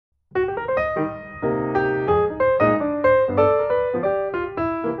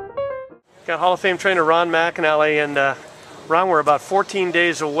Hall of Fame trainer Ron McAnnally, and Ron, we're about 14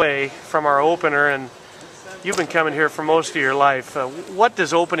 days away from our opener, and you've been coming here for most of your life. What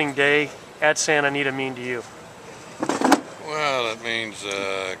does opening day at Santa Anita mean to you? Well, it means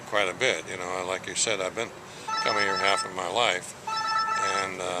quite a bit. You know, like you said, I've been coming here half of my life,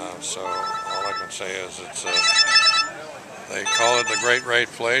 and so all I can say is they call it the Great Race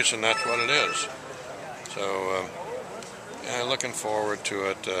Place, and that's what it is. So yeah, looking forward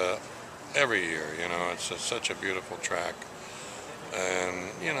to it every year. You know, it's such a beautiful track, and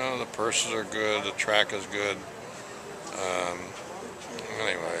you know the purses are good, the track is good.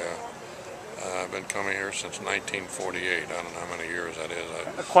 Anyway, I've been coming here since 1948. I don't know how many years that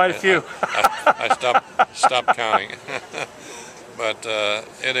is. Quite a few. I stopped counting. But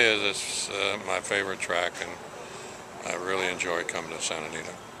it's my favorite track, and I really enjoy coming to Santa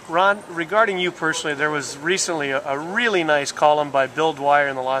Anita. Ron, regarding you personally, there was recently a really nice column by Bill Dwyer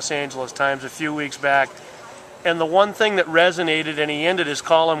in the Los Angeles Times a few weeks back, and the one thing that resonated, and he ended his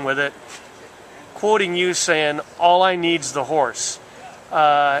column with it, quoting you saying, "All I need's the horse."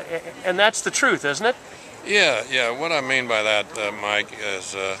 And that's the truth, isn't it? Yeah. What I mean by that, Mike,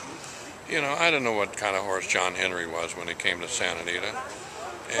 is, you know, I didn't know what kind of horse John Henry was when he came to Santa Anita.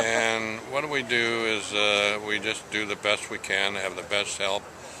 And what we do is we just do the best we can, have the best help,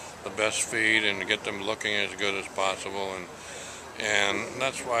 the best feed, and get them looking as good as possible. And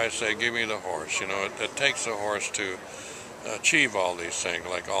that's why I say, give me the horse. You know, it takes a horse to achieve all these things,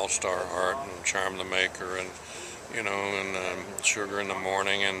 like All-Star Heart and Charm the Maker, and you know, and Sugar in the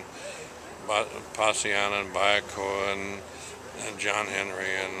Morning, and Passiana and Bayakoa, and John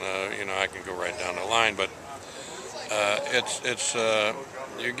Henry, and you know, I can go right down the line. But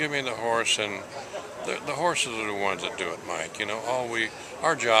you give me the horse, and the horses are the ones that do it, Mike. You know,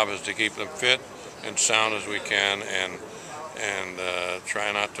 our job is to keep them fit and sound as we can, and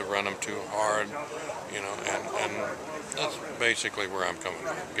try not to run them too hard. You know, and that's basically where I'm coming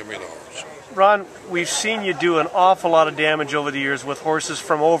from. Give me the horse. Ron, we've seen you do an awful lot of damage over the years with horses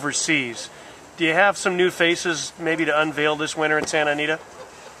from overseas. Do you have some new faces maybe to unveil this winter in Santa Anita?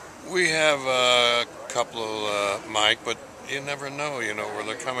 We have a couple of, Mike, but you never know, you know, where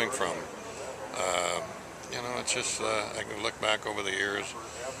they're coming from. You know, it's just, I can look back over the years.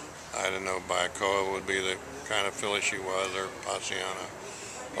 I didn't know Bayakoa would be the kind of filly she was, or Passiana,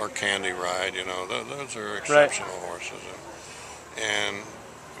 or Candy Ride, you know. Those are exceptional horses. And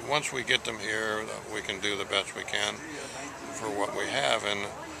once we get them here, we can do the best we can for what we have. And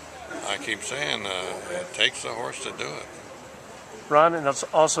I keep saying, it takes a horse to do it. Ron, and it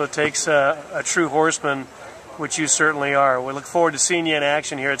also takes a true horseman, which you certainly are. We look forward to seeing you in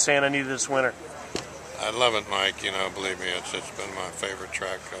action here at Santa Anita this winter. I love it, Mike. You know, believe me, it's been my favorite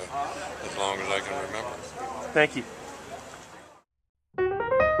track as long as I can remember. Thank you.